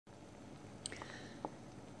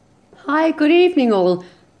Hi, good evening all.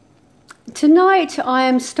 Tonight I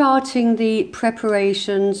am starting the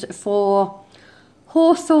preparations for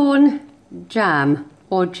Hawthorne jam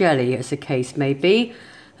or jelly, as the case may be.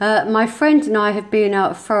 My friend and I have been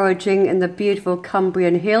out foraging in the beautiful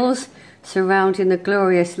Cumbrian hills surrounding the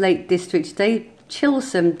glorious Lake District today.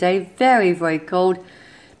 Chillsome day, very, very cold,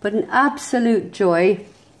 but an absolute joy.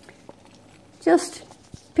 Just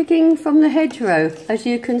picking from the hedgerow, as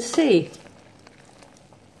you can see.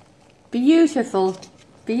 Beautiful,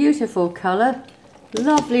 beautiful colour.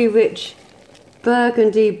 Lovely, rich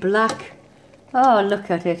burgundy black. Oh,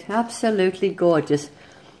 look at it. Absolutely gorgeous.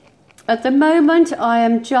 At the moment, I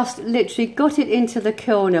am just literally got it into the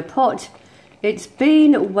kilner pot. It's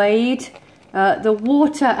been weighed. The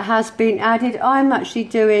water has been added. I'm actually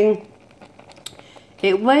doing,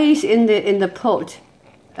 it weighs in the pot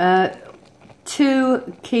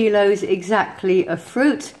 2 kilos exactly of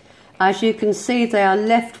fruit. As you can see, they are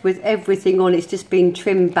left with everything on. It's just been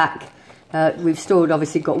trimmed back. We've stored,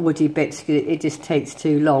 obviously, got woody bits. It just takes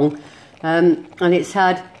too long. And it's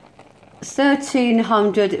had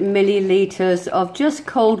 1,300 millilitres of just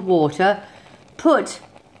cold water put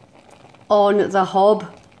on the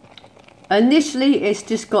hob. Initially, it's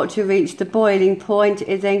just got to reach the boiling point.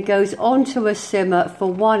 It then goes onto a simmer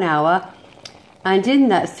for 1 hour. And in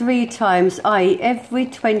that 3 times, i.e. every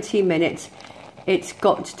 20 minutes, it's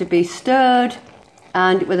got to be stirred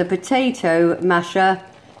and with a potato masher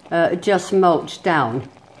just mulched down.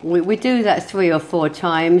 We do that 3 or 4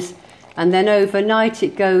 times, and then overnight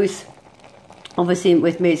it goes, obviously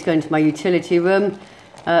with me it's going to my utility room,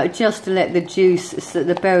 just to let the juice,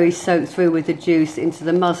 the berries soak through with the juice into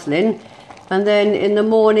the muslin. And then in the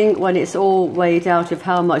morning, when it's all weighed out of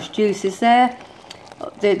how much juice is there,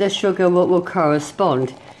 the sugar will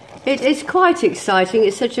correspond. It's quite exciting.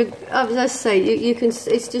 It's such a, as I say, you can.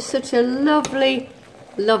 It's just such a lovely,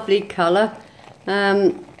 lovely colour.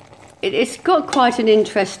 It's got quite an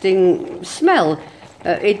interesting smell.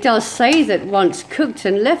 It does say that once cooked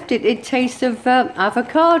and left, it tastes of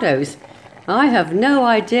avocados. I have no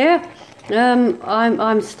idea.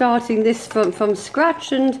 I'm starting this from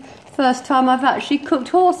scratch, and first time I've actually cooked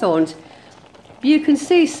hawthorns. You can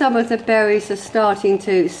see some of the berries are starting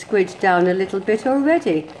to squidge down a little bit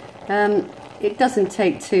already. It doesn't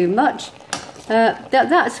take too much.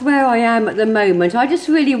 That's where I am at the moment. I just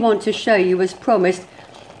really want to show you, as promised,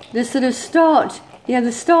 the sort of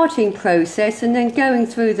the starting process, and then going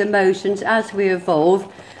through the motions as we evolve.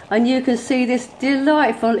 And you can see this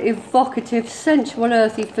delightful, evocative, sensual,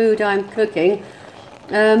 earthy food I'm cooking.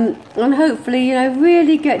 And hopefully,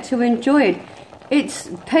 really get to enjoy it. It's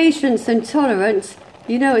patience and tolerance.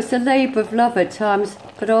 It's a labour of love at times,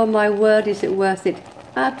 but oh my word, is it worth it?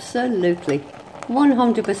 Absolutely.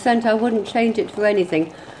 100%. I wouldn't change it for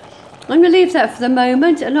anything. I'm going to leave that for the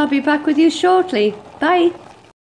moment, and I'll be back with you shortly. Bye.